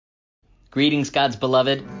Greetings, God's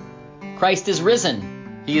beloved. Christ is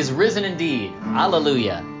risen. He is risen indeed.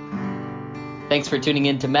 Hallelujah. Thanks for tuning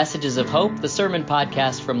in to Messages of Hope, the sermon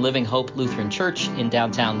podcast from Living Hope Lutheran Church in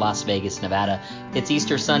downtown Las Vegas, Nevada. It's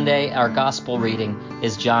Easter Sunday. Our gospel reading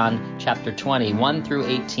is John chapter 20, 1 through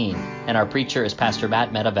 18, and our preacher is Pastor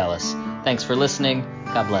Matt Metavelis. Thanks for listening.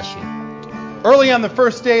 God bless you. Early on the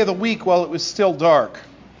first day of the week, while it was still dark,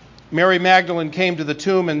 Mary Magdalene came to the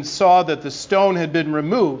tomb and saw that the stone had been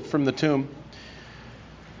removed from the tomb.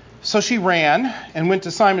 So she ran and went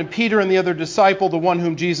to Simon Peter and the other disciple, the one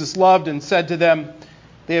whom Jesus loved, and said to them,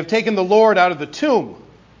 "They have taken the Lord out of the tomb.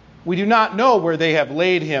 We do not know where they have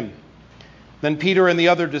laid him." Then Peter and the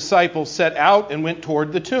other disciple set out and went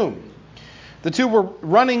toward the tomb. The two were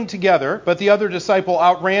running together, but the other disciple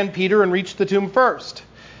outran Peter and reached the tomb first.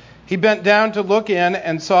 He bent down to look in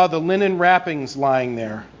and saw the linen wrappings lying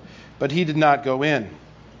there, but he did not go in.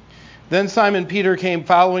 Then Simon Peter came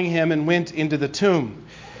following him and went into the tomb.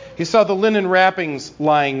 He saw the linen wrappings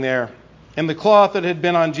lying there, and the cloth that had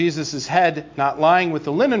been on Jesus' head not lying with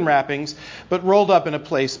the linen wrappings, but rolled up in a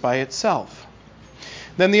place by itself.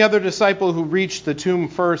 Then the other disciple who reached the tomb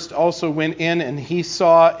first also went in, and he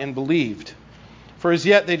saw and believed. For as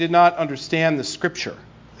yet they did not understand the scripture,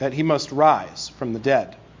 that he must rise from the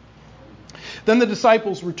dead. Then the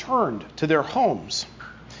disciples returned to their homes,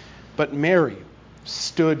 but Mary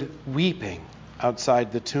stood weeping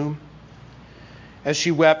outside the tomb. As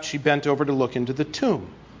she wept, she bent over to look into the tomb.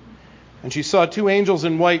 And she saw two angels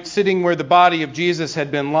in white sitting where the body of Jesus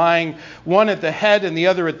had been lying, one at the head and the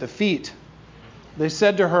other at the feet. They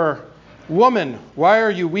said to her, "Woman, why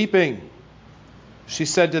are you weeping?" She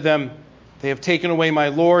said to them, "They have taken away my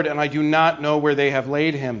Lord, and I do not know where they have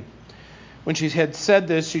laid him." When she had said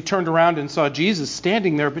this, she turned around and saw Jesus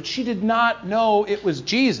standing there, but she did not know it was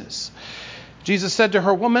Jesus. Jesus said to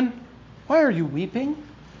her, "Woman, why are you weeping?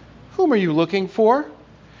 Whom are you looking for?"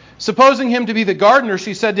 Supposing him to be the gardener,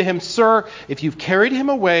 she said to him, "Sir, if you've carried him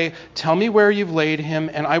away, tell me where you've laid him,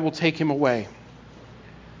 and I will take him away."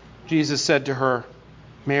 Jesus said to her,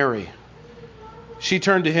 "Mary." She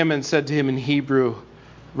turned to him and said to him in Hebrew,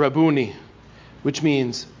 "Rabboni," which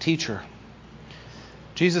means teacher.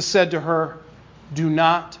 Jesus said to her, "Do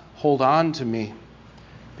not hold on to me,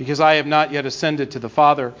 because I have not yet ascended to the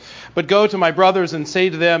Father. But go to my brothers and say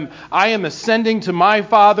to them, I am ascending to my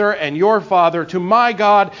Father and your Father, to my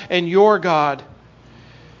God and your God."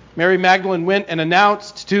 Mary Magdalene went and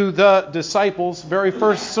announced to the disciples, very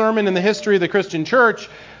first sermon in the history of the Christian church,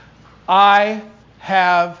 "I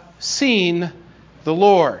have seen the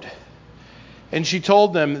Lord." And she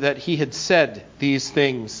told them that he had said these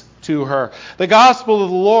things to her. The gospel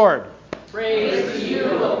of the Lord. Praise to you,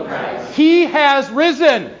 O Christ. He has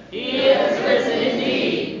risen. He is risen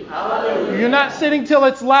indeed. Hallelujah. You're not sitting till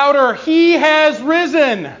it's louder. He has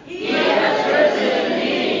risen. He has risen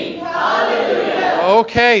indeed. Hallelujah.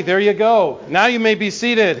 Okay, there you go. Now you may be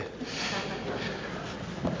seated.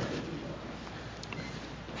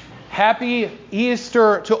 Happy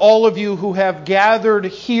Easter to all of you who have gathered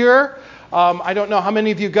here. I don't know how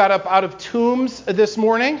many of you got up out of tombs this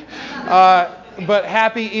morning. But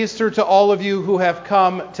happy Easter to all of you who have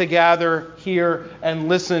come to gather here and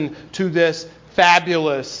listen to this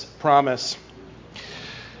fabulous promise.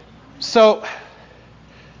 So,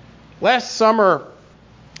 last summer,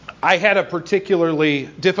 I had a particularly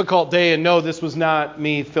difficult day, and no, this was not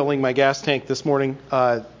me filling my gas tank this morning.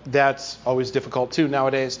 That's always difficult too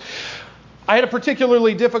nowadays. I had a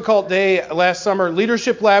particularly difficult day last summer.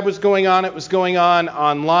 Leadership Lab was going on. It was going on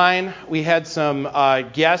online. We had some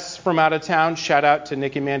guests from out of town. Shout out to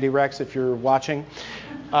Nick and Mandy Rex if you're watching.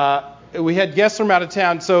 We had guests from out of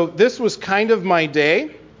town. So this was kind of my day.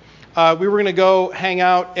 We were going to go hang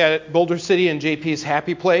out at Boulder City and JP's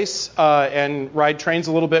Happy Place and ride trains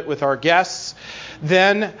a little bit with our guests.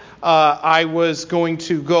 Then I was going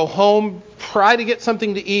to go home, try to get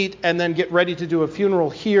something to eat, and then get ready to do a funeral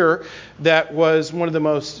here that was one of the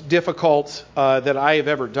most difficult that I have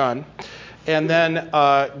ever done. And then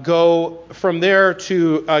go from there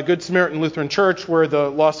to Good Samaritan Lutheran Church, where the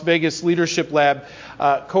Las Vegas Leadership Lab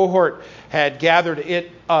cohort had gathered.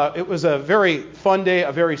 It was a very fun day,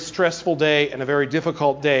 a very stressful day, and a very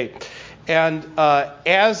difficult day. And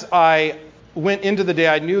as I went into the day,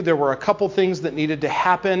 I knew there were a couple things that needed to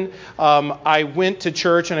happen. I went to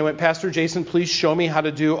church and I went, "Pastor Jason, please show me how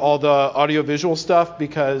to do all the audiovisual stuff,"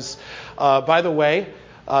 because, by the way,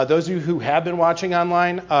 those of you who have been watching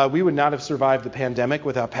online, we would not have survived the pandemic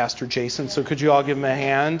without Pastor Jason, so could you all give him a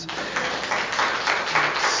hand?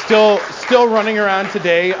 Still running around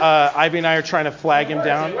today. Ivy and I are trying to flag him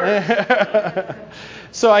down.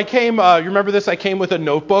 So I came, you remember this? I came with a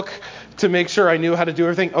notebook to make sure I knew how to do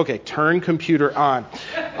everything. Okay, turn computer on.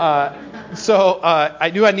 So I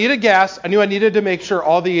knew I needed gas. I knew I needed to make sure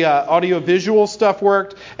all the audio-visual stuff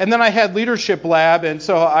worked. And then I had leadership lab, and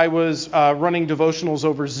so I was running devotionals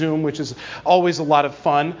over Zoom, which is always a lot of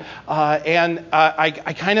fun.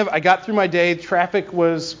 I got through my day. Traffic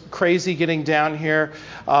was crazy getting down here.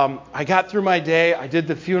 I got through my day. I did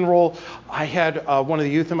the funeral. I had one of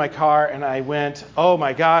the youth in my car, and I went, oh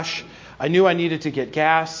my gosh, I knew I needed to get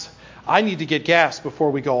gas. I need to get gas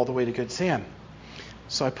before we go all the way to Good Sam.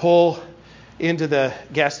 So I pull into the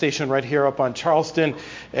gas station right here up on Charleston,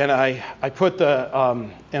 and I put the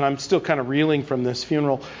and I'm still kind of reeling from this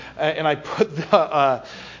funeral, and I put the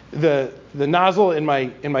nozzle in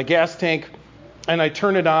my gas tank, and I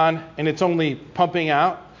turn it on, and it's only pumping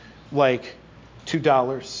out like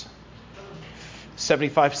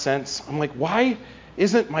 $2.75. I'm like, why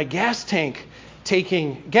isn't my gas tank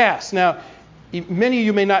taking gas? Now, many of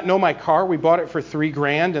you may not know my car. We bought it for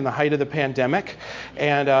 $3,000 in the height of the pandemic.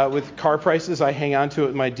 And with car prices, I hang on to it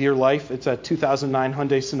with my dear life. It's a 2009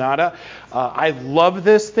 Hyundai Sonata. I love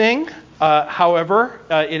this thing. However,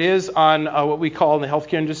 it is on what we call in the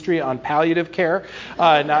healthcare industry on palliative care,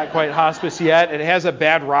 not quite hospice yet. It has a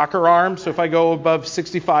bad rocker arm, so if I go above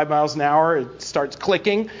 65 miles an hour, it starts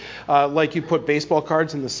clicking like you put baseball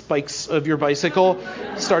cards in the spikes of your bicycle.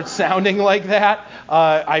 It starts sounding like that.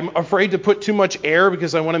 I'm afraid to put too much air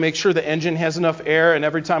because I want to make sure the engine has enough air, and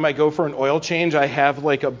every time I go for an oil change, I have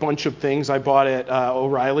like a bunch of things I bought at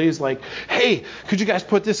O'Reilly's, like, hey, could you guys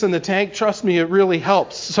put this in the tank? Trust me, it really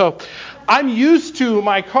helps. So I'm used to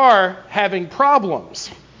my car having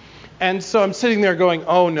problems. And so I'm sitting there going,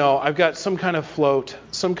 oh no, I've got some kind of float,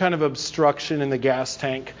 some kind of obstruction in the gas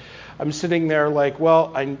tank. I'm sitting there like,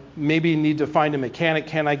 well, I maybe need to find a mechanic.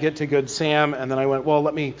 Can I get to Good Sam? And then I went, well,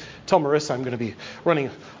 let me tell Marissa I'm going to be running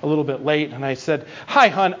a little bit late. And I said, hi,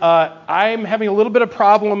 hon, I'm having a little bit of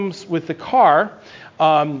problems with the car.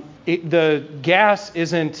 The gas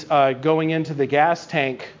isn't going into the gas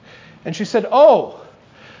tank. And she said, oh,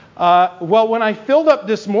 well, when I filled up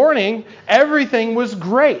this morning, everything was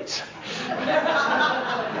great.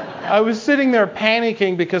 I was sitting there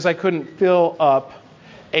panicking because I couldn't fill up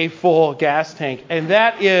a full gas tank. And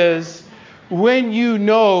that is when you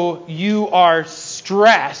know you are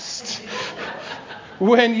stressed.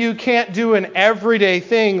 When you can't do an everyday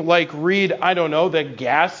thing like read, I don't know, the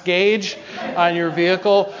gas gauge on your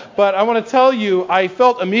vehicle. But I want to tell you, I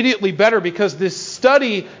felt immediately better because this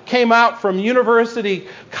study came out from University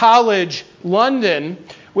College London,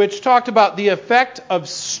 which talked about the effect of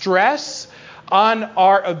stress on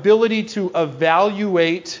our ability to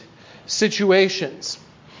evaluate situations.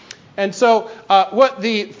 And so what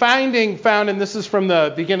the finding found, and this is from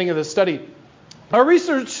the beginning of the study, our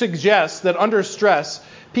research suggests that under stress,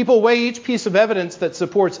 people weigh each piece of evidence that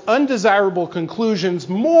supports undesirable conclusions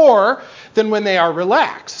more than when they are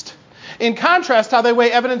relaxed. In contrast, how they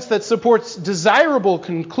weigh evidence that supports desirable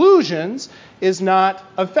conclusions is not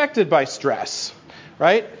affected by stress,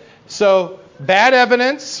 right? So bad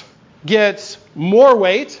evidence gets more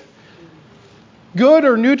weight. Good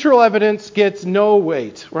or neutral evidence gets no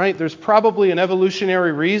weight, right? There's probably an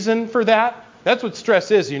evolutionary reason for that. That's what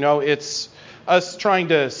stress is, It's us trying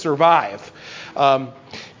to survive.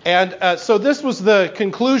 So this was the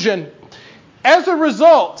conclusion. As a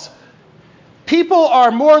result, people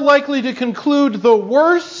are more likely to conclude the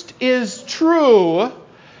worst is true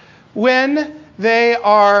when they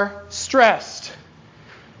are stressed.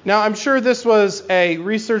 Now, I'm sure this was a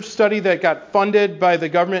research study that got funded by the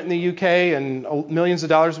government in the UK and millions of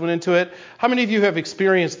dollars went into it. How many of you have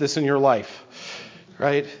experienced this in your life?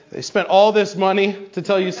 Right? They spent all this money to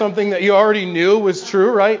tell you something that you already knew was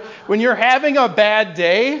true, right? When you're having a bad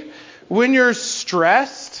day, when you're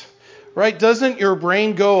stressed, right, doesn't your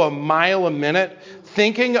brain go a mile a minute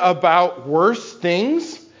thinking about worse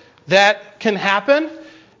things that can happen?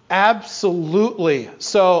 Absolutely.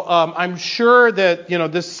 So I'm sure that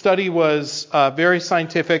this study was very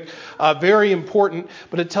scientific, very important,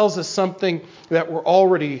 but it tells us something that we're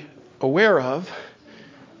already aware of,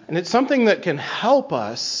 and it's something that can help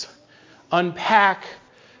us unpack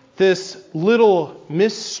this little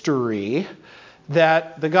mystery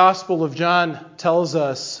that the Gospel of John tells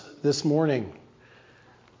us this morning.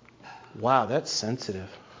 Wow, that's sensitive.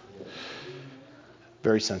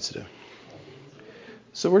 Very sensitive.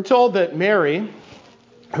 So we're told that Mary,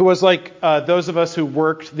 who was like those of us who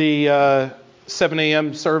worked the 7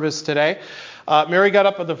 a.m. service today, Mary got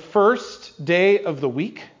up on the first day of the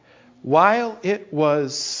week while it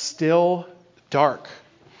was still dark.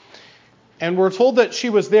 And we're told that she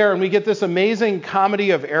was there, and we get this amazing comedy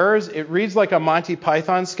of errors. It reads like a Monty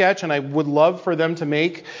Python sketch, and I would love for them to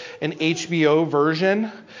make an HBO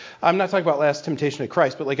version. I'm not talking about Last Temptation of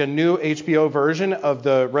Christ, but like a new HBO version of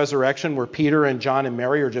the resurrection where Peter and John and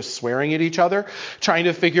Mary are just swearing at each other, trying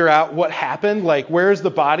to figure out what happened. Like, where's the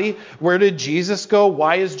body? Where did Jesus go?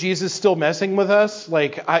 Why is Jesus still messing with us?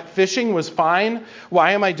 Like, fishing was fine.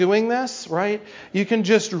 Why am I doing this? Right? You can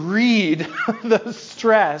just read the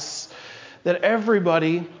stress that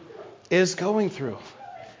everybody is going through.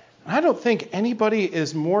 I don't think anybody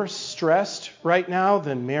is more stressed right now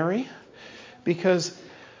than Mary, because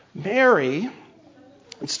Mary,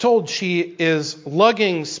 it's told she is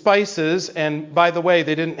lugging spices, and by the way,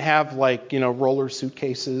 they didn't have roller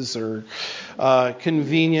suitcases or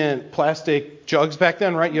convenient plastic jugs back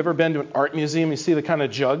then, right? You ever been to an art museum? You see the kind of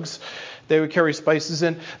jugs they would carry spices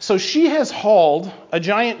in. So she has hauled a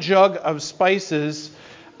giant jug of spices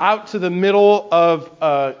out to the middle of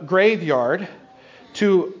a graveyard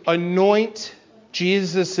to anoint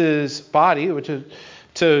Jesus' body, which is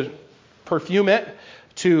to perfume it,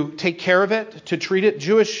 to take care of it, to treat it.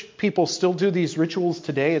 Jewish people still do these rituals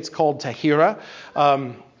today. It's called tahira.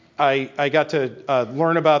 I got to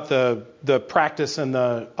learn about the practice and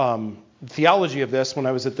the theology of this when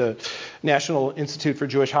I was at the National Institute for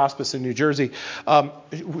Jewish Hospice in New Jersey.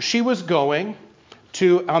 She was going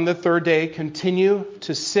to, on the third day, continue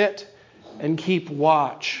to sit and keep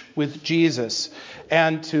watch with Jesus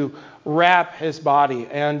and to wrap his body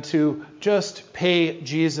and to just pay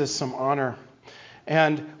Jesus some honor.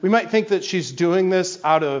 And we might think that she's doing this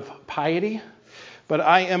out of piety, but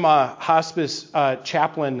I am a hospice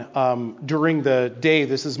chaplain during the day.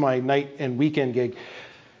 This is my night and weekend gig.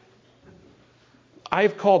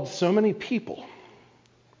 I've called so many people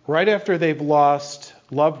right after they've lost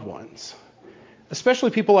loved ones,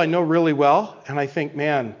 especially people I know really well, and I think,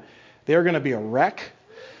 man, they're going to be a wreck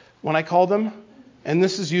when I call them. And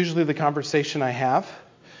this is usually the conversation I have.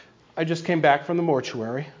 I just came back from the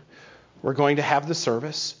mortuary. We're going to have the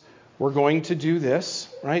service. We're going to do this,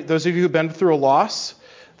 right? Those of you who've been through a loss,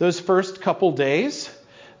 those first couple days,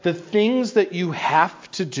 the things that you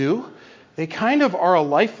have to do, they kind of are a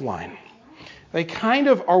lifeline. They kind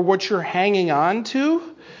of are what you're hanging on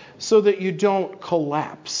to so that you don't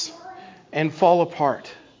collapse and fall apart.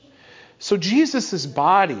 So Jesus'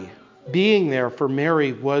 body being there for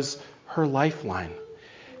Mary was her lifeline.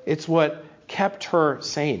 It's what kept her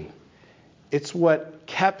sane. It's what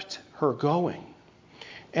kept her going.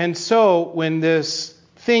 And so when this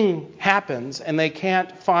thing happens and they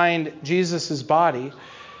can't find Jesus' body,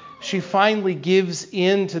 she finally gives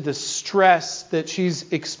in to the stress that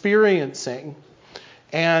she's experiencing,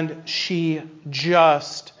 and she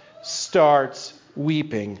just starts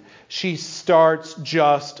weeping. She starts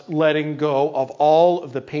just letting go of all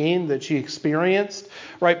of the pain that she experienced.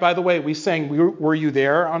 Right, by the way, we sang Were You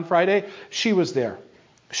There on Friday? She was there.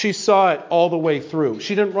 She saw it all the way through.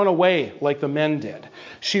 She didn't run away like the men did.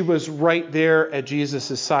 She was right there at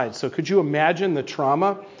Jesus' side. So could you imagine the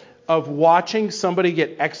trauma of watching somebody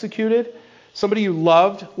get executed, somebody you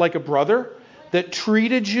loved like a brother, that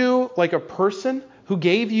treated you like a person, who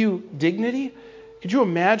gave you dignity? Could you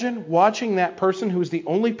imagine watching that person who was the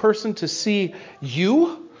only person to see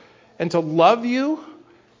you and to love you? Can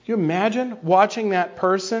you imagine watching that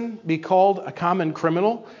person be called a common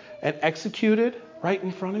criminal and executed right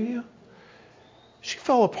in front of you? She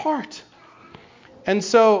fell apart. And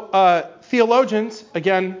so theologians,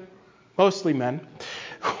 again, mostly men,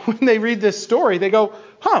 when they read this story, they go,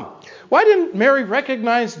 why didn't Mary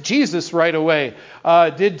recognize Jesus right away?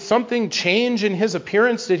 Did something change in his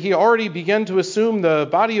appearance? Did he already begin to assume the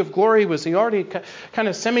body of glory? Was he already kind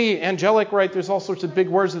of semi-angelic, right? There's all sorts of big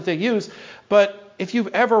words that they use. But if you've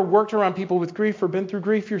ever worked around people with grief or been through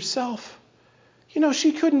grief yourself,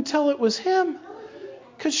 she couldn't tell it was him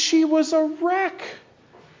because she was a wreck.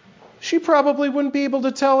 She probably wouldn't be able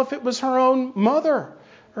to tell if it was her own mother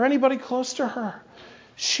or anybody close to her.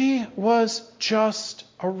 She was just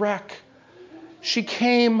a wreck. She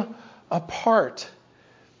came apart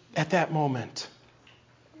at that moment.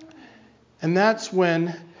 And that's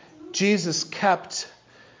when Jesus kept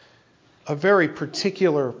a very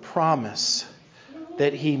particular promise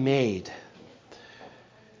that he made.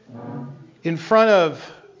 In front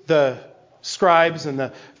of the scribes and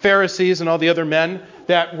the Pharisees and all the other men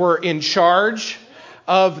that were in charge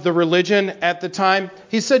of the religion at the time,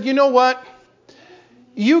 he said, you know what?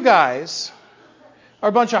 You guys are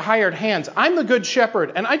a bunch of hired hands. I'm the good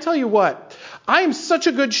shepherd. And I tell you what, I am such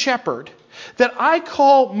a good shepherd that I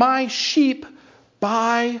call my sheep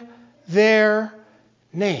by their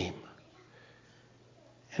name.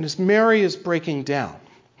 And as Mary is breaking down,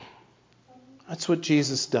 That's what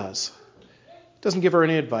Jesus does. He doesn't give her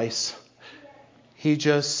any advice. He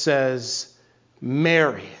just says,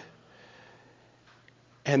 Mary.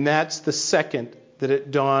 And that's the second that it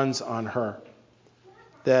dawns on her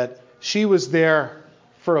that she was there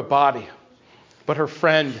for a body, but her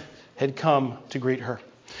friend had come to greet her.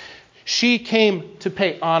 She came to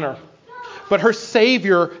pay honor, but her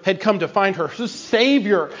Savior had come to find her. Her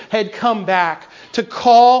Savior had come back to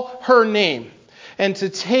call her name and to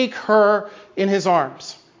take her in his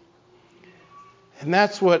arms. And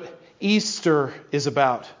that's what Easter is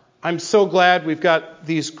about. I'm so glad we've got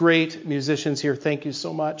these great musicians here. Thank you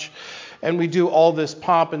so much. And we do all this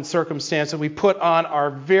pomp and circumstance, and we put on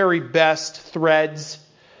our very best threads.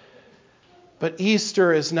 But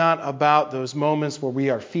Easter is not about those moments where we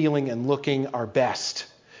are feeling and looking our best.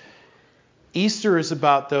 Easter is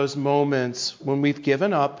about those moments when we've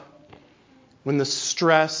given up, when the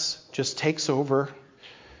stress just takes over,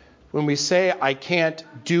 when we say, I can't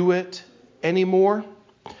do it anymore,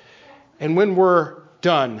 and when we're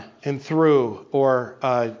done and through, or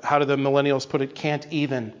how do the millennials put it, can't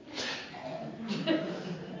even.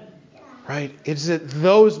 Right? It's at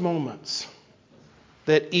those moments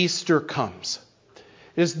that Easter comes.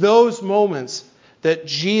 It is those moments that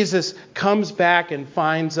Jesus comes back and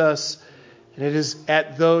finds us. And it is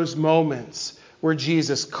at those moments where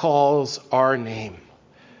Jesus calls our name.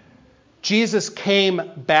 Jesus came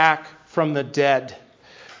back from the dead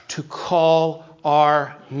to call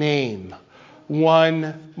our name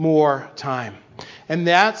one more time. And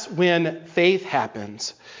that's when faith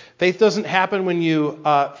happens. Faith doesn't happen when you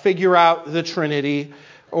figure out the Trinity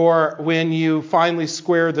or when you finally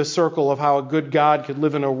square the circle of how a good God could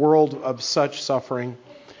live in a world of such suffering.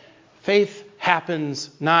 Faith happens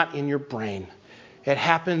not in your brain. It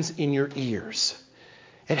happens in your ears.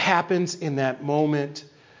 It happens in that moment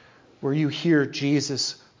where you hear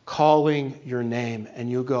Jesus calling your name and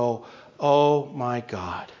you go, oh my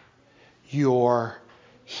God, you're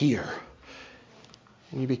here.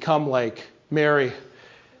 And you become like Mary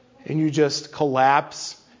and you just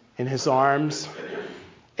collapse in his arms.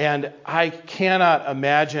 And I cannot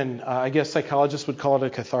imagine, I guess psychologists would call it a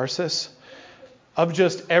catharsis, of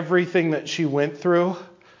just everything that she went through.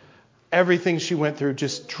 Everything she went through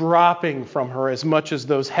just dropping from her as much as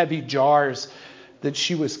those heavy jars that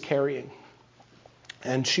she was carrying.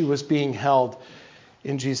 And she was being held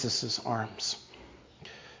in Jesus' arms.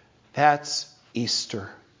 That's Easter,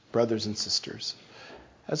 brothers and sisters.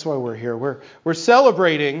 That's why we're here. We're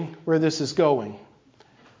celebrating where this is going.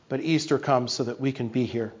 But Easter comes so that we can be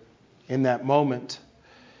here in that moment,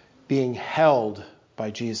 being held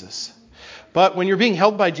by Jesus. But when you're being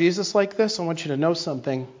held by Jesus like this, I want you to know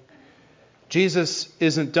something. Jesus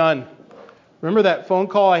isn't done. Remember that phone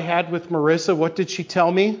call I had with Marissa? What did she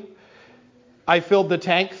tell me? I filled the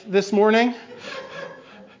tank this morning.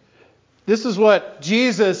 This is what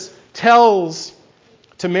Jesus tells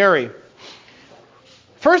to Mary.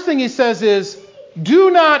 First thing he says is,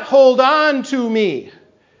 do not hold on to me.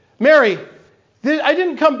 Mary, I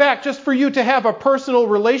didn't come back just for you to have a personal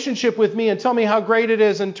relationship with me and tell me how great it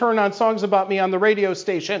is and turn on songs about me on the radio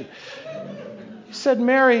station. He said,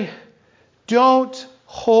 Mary, don't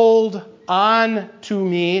hold on to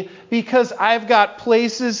me because I've got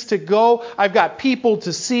places to go. I've got people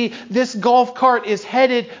to see. This golf cart is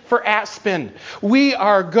headed for Aspen. We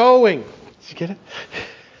are going. Did you get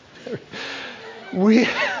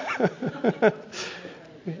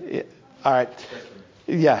it? All right.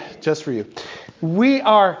 Yeah, just for you. We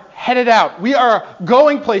are headed out. We are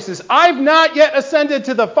going places. I've not yet ascended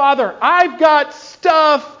to the Father. I've got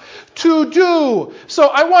stuff to do. So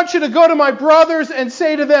I want you to go to my brothers and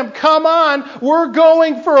say to them, come on, we're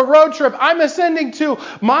going for a road trip. I'm ascending to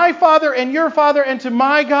my Father and your Father and to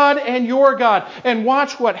my God and your God. And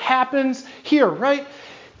watch what happens here, right?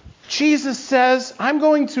 Jesus says, I'm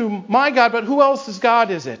going to my God, but who else's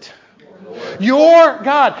God is it? Your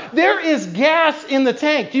God. There is gas in the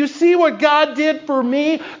tank. Do you see what God did for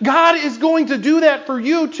me? God is going to do that for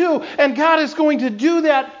you too. And God is going to do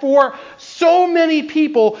that for so many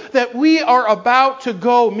people that we are about to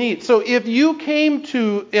go meet. So if you came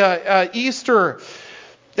to Easter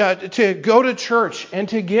to go to church and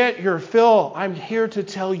to get your fill, I'm here to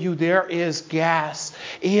tell you there is gas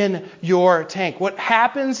in your tank. What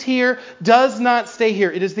happens here does not stay here.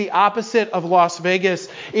 It is the opposite of Las Vegas.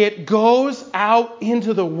 It goes out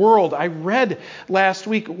into the world. I read last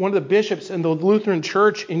week one of the bishops in the Lutheran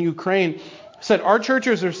Church in Ukraine said our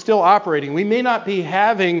churches are still operating. We may not be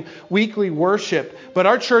having weekly worship, but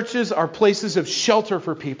our churches are places of shelter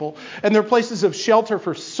for people. And they're places of shelter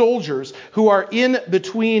for soldiers who are in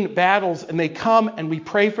between battles. And they come and we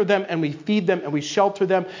pray for them and we feed them and we shelter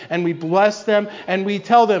them and we bless them. And we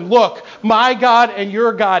tell them, look, my God and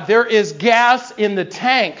your God, there is gas in the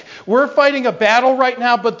tank. We're fighting a battle right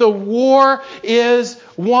now, but the war is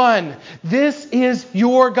won. This is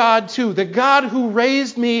your God too. The God who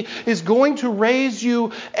raised me is going to raise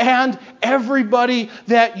you and everybody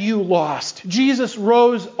that you lost. Jesus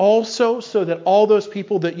rose also so that all those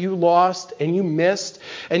people that you lost and you missed,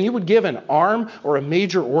 and you would give an arm or a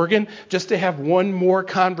major organ just to have one more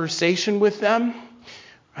conversation with them.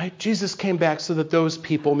 Right? Jesus came back so that those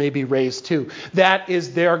people may be raised too. That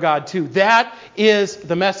is their God too. That is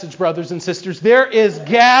the message, brothers and sisters. There is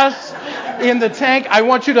gas in the tank. I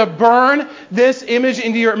want you to burn this image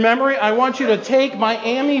into your memory. I want you to take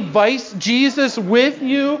Miami Vice Jesus with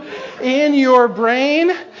you in your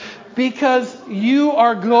brain, because you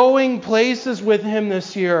are going places with him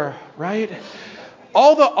this year, right?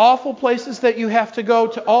 All the awful places that you have to go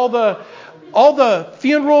to, all the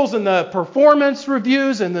funerals and the performance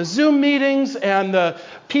reviews and the Zoom meetings and the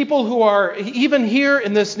people who are even here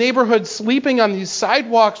in this neighborhood sleeping on these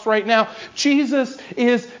sidewalks right now. Jesus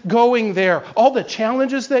is going there. All the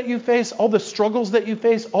challenges that you face, all the struggles that you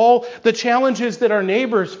face, all the challenges that our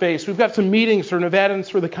neighbors face. We've got some meetings for Nevadans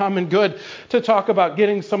for the Common Good to talk about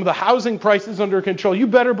getting some of the housing prices under control. You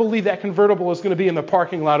better believe that convertible is going to be in the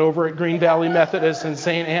parking lot over at Green Valley Methodist and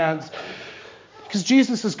St. Anne's. Because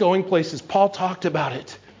Jesus is going places. Paul talked about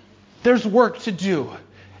it. There's work to do.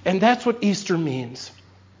 And that's what Easter means.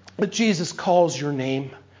 That Jesus calls your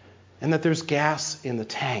name and that there's gas in the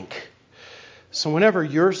tank. So whenever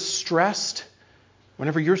you're stressed,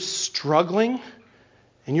 whenever you're struggling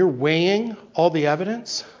and you're weighing all the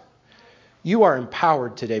evidence, you are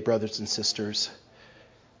empowered today, brothers and sisters.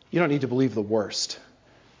 You don't need to believe the worst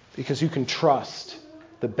because you can trust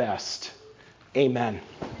the best. Amen.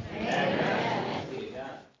 Amen.